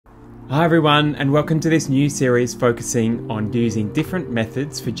Hi everyone, and welcome to this new series focusing on using different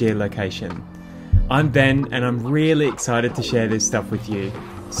methods for geolocation. I'm Ben and I'm really excited to share this stuff with you.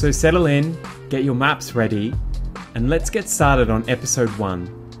 So settle in, get your maps ready, and let's get started on episode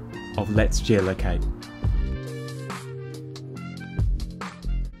 1 of Let's Geolocate.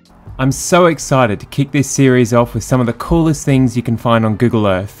 I'm so excited to kick this series off with some of the coolest things you can find on Google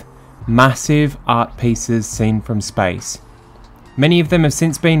Earth. Massive art pieces seen from space. Many of them have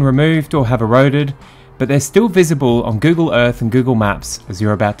since been removed or have eroded, but they're still visible on Google Earth and Google Maps, as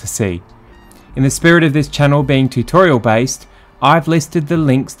you're about to see. In the spirit of this channel being tutorial based, I've listed the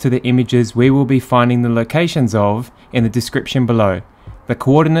links to the images we will be finding the locations of in the description below. The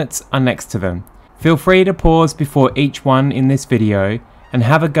coordinates are next to them. Feel free to pause before each one in this video and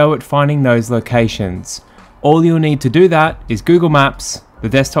have a go at finding those locations. All you'll need to do that is Google Maps, the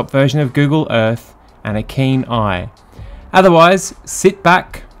desktop version of Google Earth, and a keen eye. Otherwise, sit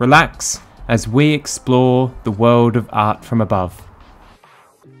back, relax, as we explore the world of art from above.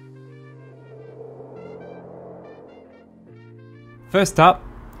 First up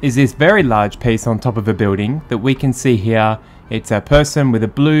is this very large piece on top of a building that we can see here. It's a person with a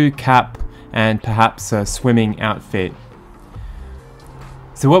blue cap and perhaps a swimming outfit.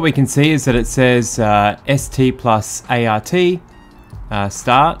 So what we can see is that it says ST plus ART,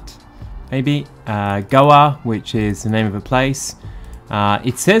 start, maybe, Goa, which is the name of a place.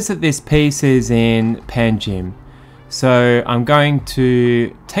 It says that this piece is in Panjim. So I'm going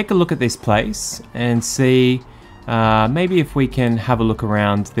to take a look at this place and see maybe if we can have a look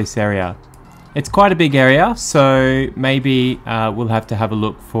around this area. It's quite a big area, so maybe we'll have to have a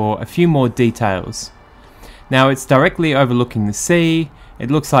look for a few more details. Now it's directly overlooking the sea. It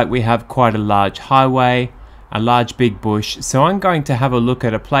looks like we have quite a large highway, a large big bush, so I'm going to have a look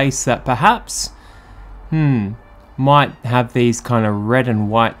at a place that perhaps might have these kind of red and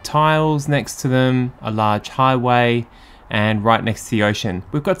white tiles next to them, a large highway, and right next to the ocean.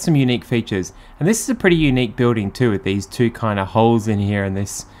 We've got some unique features, and this is a pretty unique building too, with these two kind of holes in here and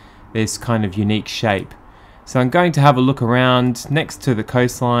this kind of unique shape. So I'm going to have a look around next to the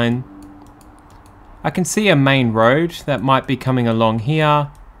coastline. I can see a main road that might be coming along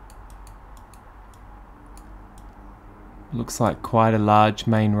here. Looks like quite a large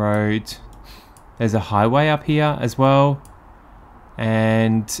main road. There's a highway up here as well.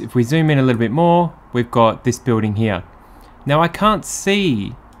 And if we zoom in a little bit more, we've got this building here. Now I can't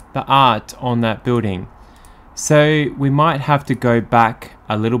see the art on that building, so we might have to go back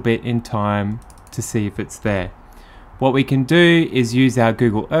a little bit in time to see if it's there. What we can do is use our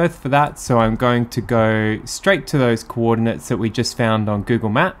Google Earth for that, so I'm going to go straight to those coordinates that we just found on Google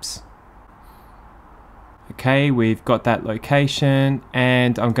Maps. Okay, we've got that location,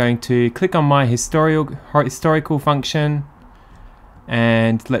 and I'm going to click on my historical function,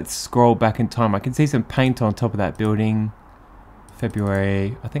 and let's scroll back in time. I can see some paint on top of that building.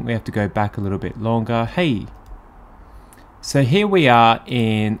 February, I think we have to go back a little bit longer. Hey, so here we are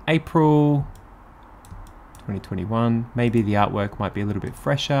in April 2021. Maybe the artwork might be a little bit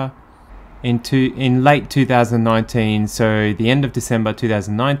fresher. In late 2019, so the end of December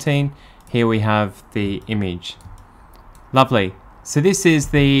 2019, here we have the image. Lovely. So this is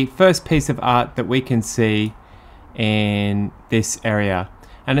the first piece of art that we can see in this area.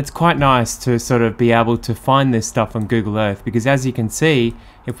 And it's quite nice to sort of be able to find this stuff on Google Earth, because as you can see,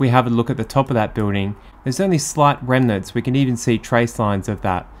 if we have a look at the top of that building, there's only slight remnants. We can even see trace lines of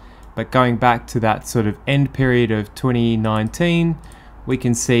that. But going back to that sort of end period of 2019, we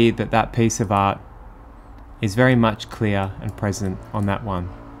can see that that piece of art is very much clear and present on that one.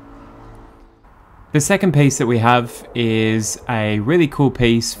 The second piece that we have is a really cool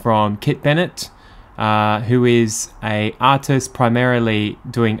piece from Kit Bennett, who is an artist primarily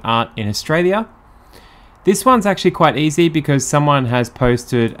doing art in Australia. This one's actually quite easy because someone has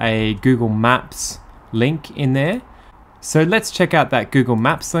posted a Google Maps link in there. So let's check out that Google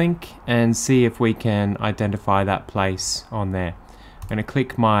Maps link and see if we can identify that place on there. I'm going to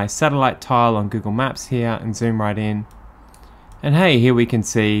click my satellite tile on Google Maps here and zoom right in. And hey, here we can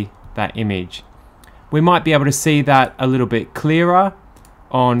see that image. We might be able to see that a little bit clearer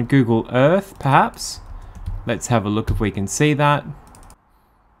on Google Earth, perhaps. Let's have a look if we can see that.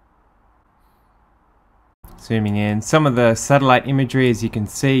 Zooming in, some of the satellite imagery, as you can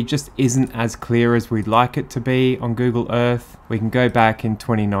see, just isn't as clear as we'd like it to be on Google Earth. We can go back in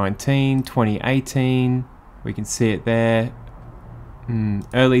 2019, 2018, we can see it there.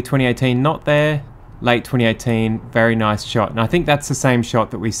 Early 2018, not there. Late 2018, very nice shot. And I think that's the same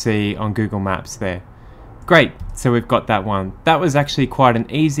shot that we see on Google Maps there. Great, so we've got that one. That was actually quite an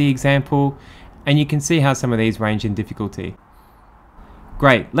easy example, and you can see how some of these range in difficulty.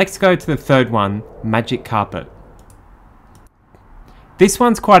 Great, let's go to the third one, magic carpet. This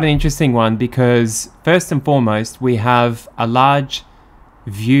one's quite an interesting one because first and foremost, we have a large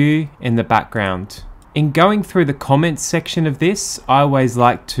view in the background. In going through the comments section of this, I always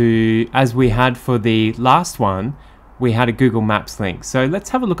like to, as we had for the last one, we had a Google Maps link. So let's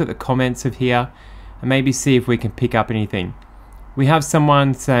have a look at the comments of here and maybe see if we can pick up anything. We have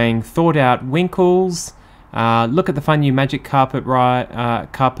someone saying, thought out Winkles, look at the fun new magic carpet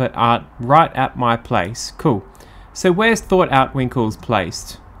carpet art right at my place. Cool. So where's Thought Out Winkles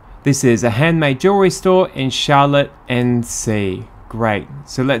placed? This is a handmade jewelry store in Charlotte, NC. Great.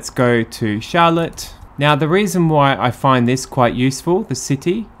 So let's go to Charlotte. Now the reason why I find this quite useful, the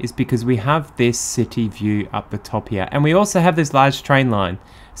city, is because we have this city view up the top here. And we also have this large train line.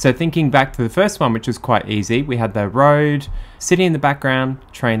 So thinking back to the first one, which was quite easy, we had the road, city in the background,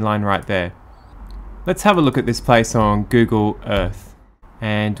 train line right there. Let's have a look at this place on Google Earth.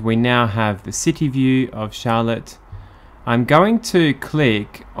 And we now have the city view of Charlotte. I'm going to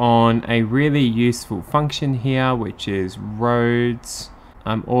click on a really useful function here, which is roads.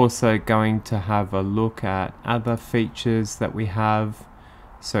 I'm also going to have a look at other features that we have.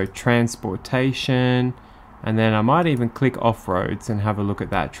 So transportation, and then I might even click off roads and have a look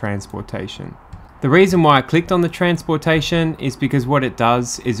at that transportation. The reason why I clicked on the transportation is because what it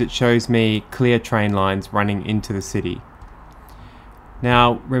does is it shows me clear train lines running into the city.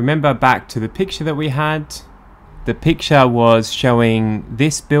 Now remember back to the picture that we had. The picture was showing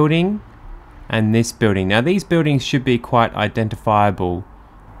this building and this building. Now these buildings should be quite identifiable.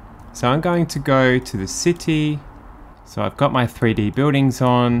 So I'm going to go to the city. So I've got my 3D buildings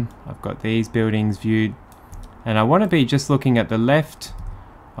on. I've got these buildings viewed. And I want to be just looking at the left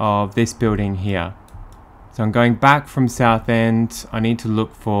of this building here. So I'm going back from Southend. I need to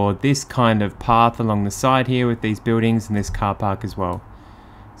look for this kind of path along the side here with these buildings and this car park as well.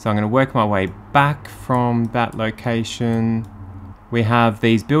 So I'm going to work my way back from that location. We have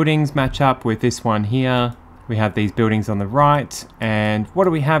these buildings match up with this one here. We have these buildings on the right. And what do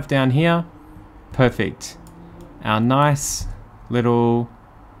we have down here? Perfect. Our nice little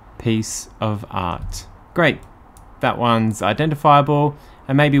piece of art. Great. That one's identifiable.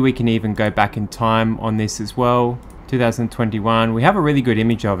 And maybe we can even go back in time on this as well. 2021. We have a really good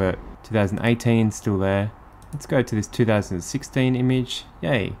image of it. 2018, still there. Let's go to this 2016 image.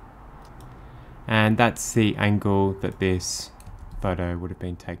 Yay. And that's the angle that this photo would have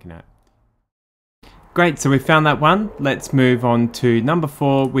been taken at. Great, so we found that one. Let's move on to number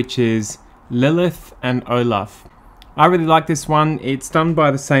 4, which is Lilith and Olaf. I really like this one. It's done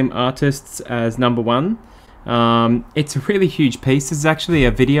by the same artists as number 1. It's a really huge piece. This is actually a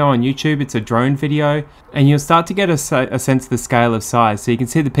video on YouTube. It's a drone video, and you'll start to get a sense of the scale of size. So you can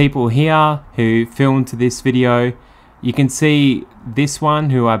see the people here who filmed this video. You can see this one,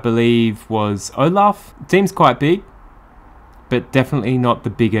 who I believe was Olaf. It seems quite big, but definitely not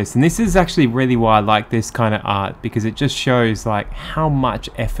the biggest. And this is actually really why I like this kind of art, because it just shows like how much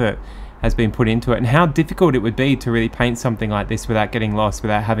effort has been put into it and how difficult it would be to really paint something like this without getting lost,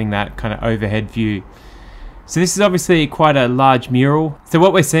 without having that kind of overhead view. So this is obviously quite a large mural. So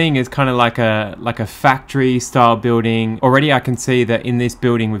what we're seeing is kind of like a factory style building. Already I can see that in this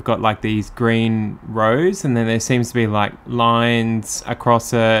building we've got like these green rows, and then there seems to be like lines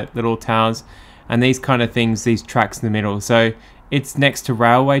across it, little towers, and these kind of things, these tracks in the middle. So it's next to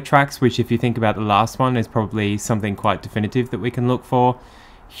railway tracks, which if you think about the last one is probably something quite definitive that we can look for.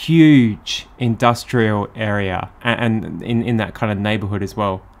 Huge industrial area, and in that kind of neighborhood as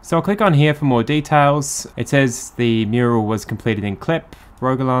well. So I'll click on here for more details. It says the mural was completed in Klepp,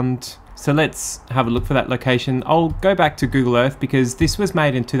 Rogaland. So let's have a look for that location. I'll go back to Google Earth because this was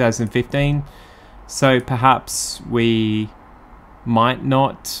made in 2015. So perhaps we might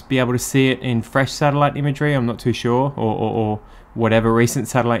not be able to see it in fresh satellite imagery. I'm not too sure, or whatever recent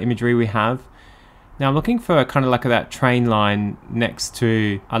satellite imagery we have. Now I'm looking for kind of like that train line next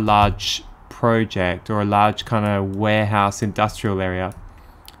to a large project or a large kind of warehouse industrial area.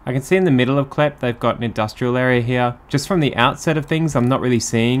 I can see in the middle of Klepp they've got an industrial area here. Just from the outset of things, I'm not really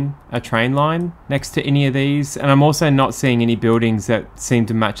seeing a train line next to any of these, and I'm also not seeing any buildings that seem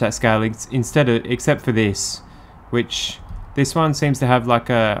to match that scale except for this, which this one seems to have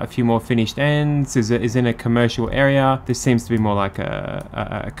like a few more finished ends, is in a commercial area. This seems to be more like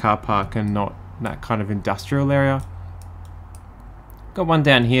a car park and not that kind of industrial area. Got one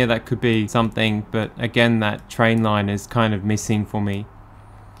down here that could be something, but again that train line is kind of missing for me.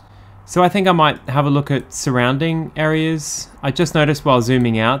 So I think I might have a look at surrounding areas. I just noticed while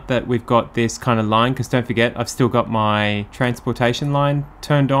zooming out that we've got this kind of line, because don't forget I've still got my transportation line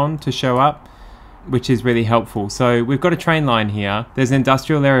turned on to show up. which is really helpful. So we've got a train line here. There's an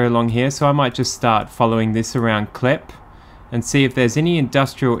industrial area along here, so I might just start following this around Klep and see if there's any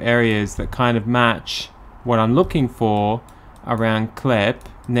industrial areas that kind of match what I'm looking for around Klep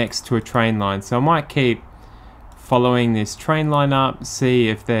next to a train line. So I might keep following this train line up, see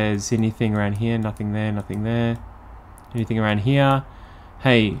if there's anything around here. Nothing there, nothing there. Anything around here?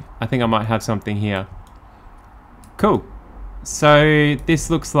 Hey, I think I might have something here. Cool. So this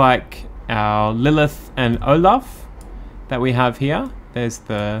looks like our Lilith and Olaf that we have here. There's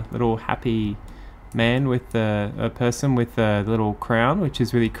the little happy man with a person with the little crown, which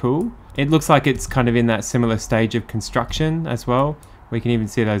is really cool. It looks like it's kind of in that similar stage of construction as well. We can even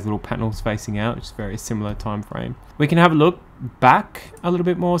see those little panels facing out, which is a very similar time frame. We can have a look back a little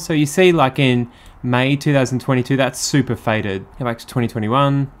bit more. So you see, like in May 2022, that's super faded. Go back to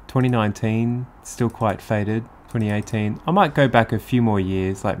 2021, 2019, still quite faded. 2018. I might go back a few more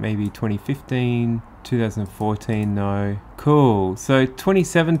years, like maybe 2015, 2014, no. Cool. So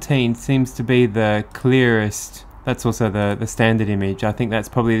 2017 seems to be the clearest. That's also the standard image. I think that's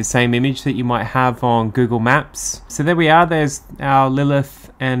probably the same image that you might have on Google Maps. So there we are. There's our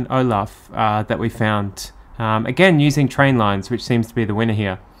Lilith and Olaf that we found. Again, using train lines, which seems to be the winner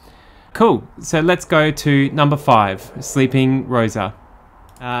here. Cool. So let's go to number 5, Sleeping Rosa.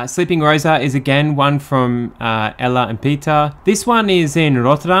 Sleeping Rosa is again one from Ella and Peter. This one is in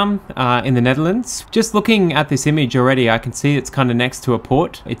Rotterdam in the Netherlands. Just looking at this image already, I can see it's kind of next to a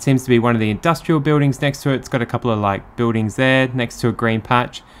port. It seems to be one of the industrial buildings next to it. It's got a couple of like buildings there next to a green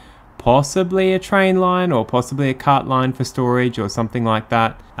patch. Possibly a train line or possibly a cart line for storage or something like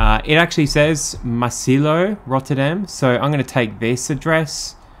that. It actually says Masilo, Rotterdam. So I'm going to take this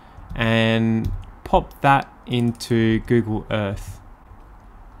address and pop that into Google Earth.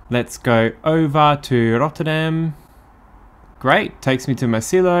 Let's go over to Rotterdam. Great, takes me to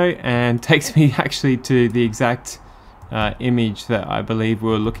Masilo and takes me actually to the exact image that I believe we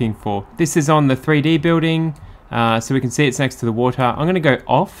were looking for. This is on the 3D building, so we can see it's next to the water. I'm going to go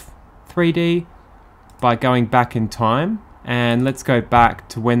off 3D by going back in time, and let's go back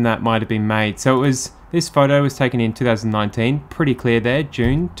to when that might have been made. So it was, this photo was taken in 2019, pretty clear there,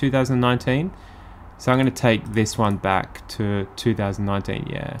 June 2019. So I'm going to take this one back to 2019,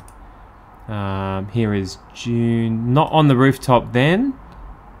 yeah. Here is June, not on the rooftop then,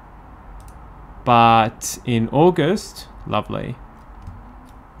 but in August, lovely.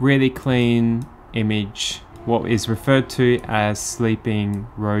 Really clean image, what is referred to as Sleeping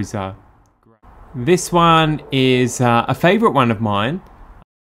Rosa. This one is a favorite one of mine.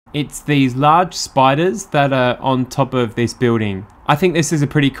 It's these large spiders that are on top of this building. I think this is a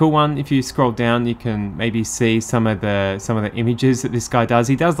pretty cool one. If you scroll down, you can maybe see some of the images that this guy does.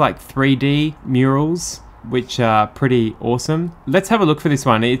 He does like 3D murals, which are pretty awesome. Let's have a look for this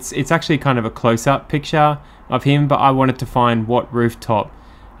one. It's actually kind of a close-up picture of him, but I wanted to find what rooftop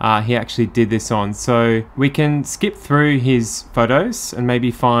he actually did this on. So we can skip through his photos and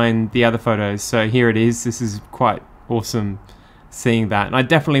maybe find the other photos. So here it is. This is quite awesome seeing that, and I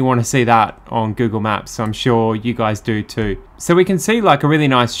definitely want to see that on Google Maps, so I'm sure you guys do too. So we can see like a really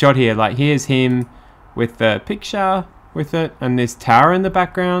nice shot here, like here's him with the picture with it and this tower in the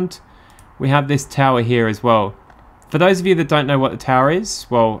background. We have this tower here as well. For those of you that don't know what the tower is,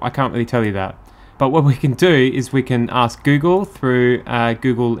 well, I can't really tell you that, but what we can do is we can ask Google through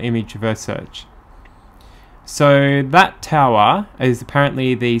Google image reverse search. So that tower is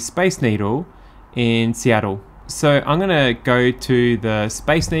apparently the Space Needle in Seattle. So I'm going to go to the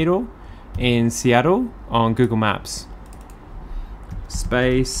Space Needle in Seattle on Google Maps.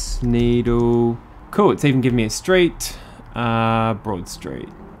 Space Needle. Cool, it's even giving me a street. Broad Street.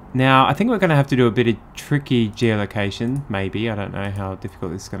 Now, I think we're going to have to do a bit of tricky geolocation, maybe. I don't know how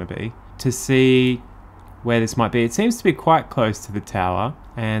difficult this is going to be. To see where this might be. It seems to be quite close to the tower.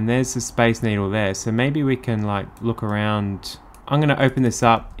 And there's the Space Needle there. So maybe we can like look around. I'm going to open this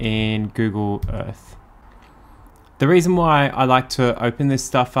up in Google Earth. The reason why I like to open this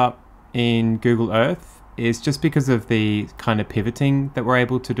stuff up in Google Earth is just because of the kind of pivoting that we're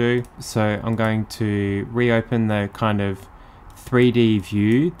able to do. So I'm going to reopen the kind of 3D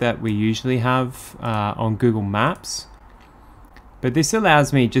view that we usually have on Google Maps. But this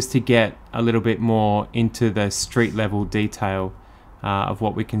allows me just to get a little bit more into the street level detail of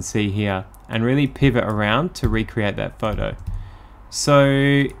what we can see here and really pivot around to recreate that photo. So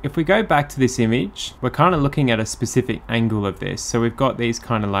if we go back to this image, we're kind of looking at a specific angle of this. So we've got these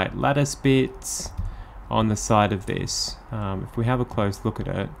kind of like lattice bits on the side of this. If we have a close look at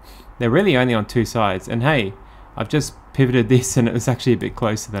it, they're really only on two sides. And hey, I've just pivoted this and it was actually a bit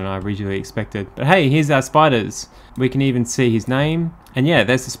closer than I originally expected. But hey, here's our spiders. We can even see his name. And yeah,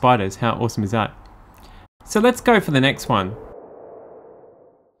 there's the spiders. How awesome is that? So let's go for the next one.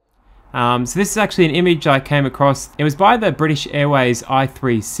 So this is actually an image I came across. It was by the British Airways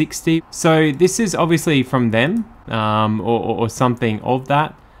i360. So this is obviously from them, or something of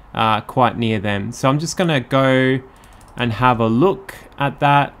that, quite near them. So I'm just gonna go and have a look at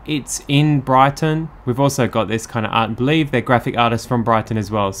that. It's in Brighton. We've also got this kind of art and believe. They're graphic artists from Brighton as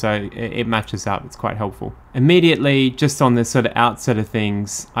well, so it matches up. It's quite helpful. Immediately, just on the sort of outset of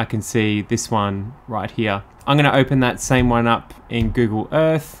things, I can see this one right here. I'm gonna open that same one up in Google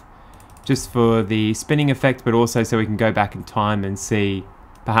Earth, just for the spinning effect, but also so we can go back in time and see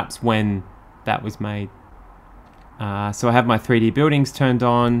perhaps when that was made. So I have my 3D buildings turned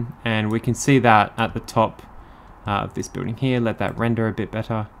on, and we can see that at the top of this building here. Let that render a bit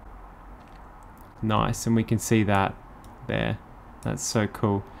better. Nice, and we can see that there. That's so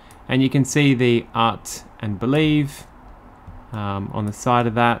cool. And you can see the art and believe on the side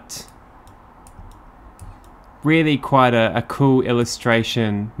of that. Really quite a cool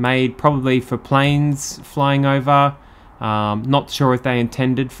illustration, made probably for planes flying over. Not sure if they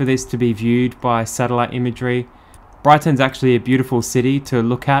intended for this to be viewed by satellite imagery. Brighton's actually a beautiful city to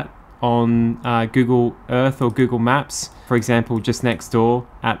look at on Google Earth or Google Maps. For example, just next door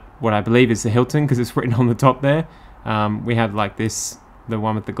at what I believe is the Hilton, because it's written on the top there. We have like this, the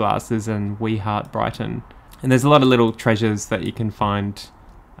one with the glasses, and We Heart Brighton. And there's a lot of little treasures that you can find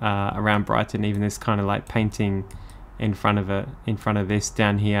around Brighton, even this kind of like painting in front of it, in front of this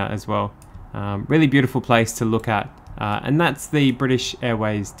down here as well. Really beautiful place to look at. And that's the British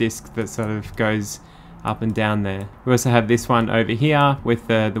Airways disc that sort of goes up and down there. We also have this one over here with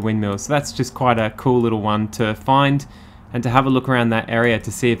the windmill. So that's just quite a cool little one to find and to have a look around that area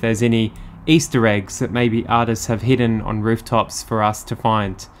to see if there's any Easter eggs that maybe artists have hidden on rooftops for us to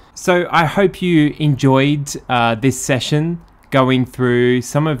find. So I hope you enjoyed this session going through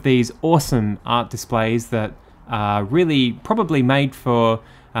some of these awesome art displays that are really probably made for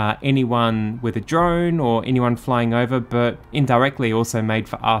anyone with a drone or anyone flying over, but indirectly also made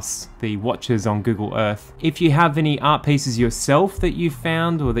for us, the watchers on Google Earth. If you have any art pieces yourself that you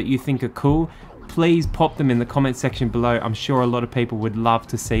found or that you think are cool, please pop them in the comment section below. I'm sure a lot of people would love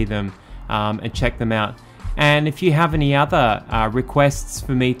to see them and check them out. And if you have any other requests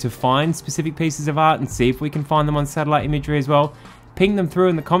for me to find specific pieces of art and see if we can find them on satellite imagery as well, ping them through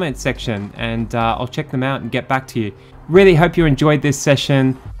in the comments section and I'll check them out and get back to you. Really hope you enjoyed this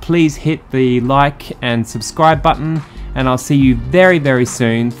session. Please hit the like and subscribe button, and I'll see you very, very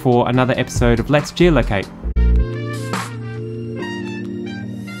soon for another episode of Let's Geolocate.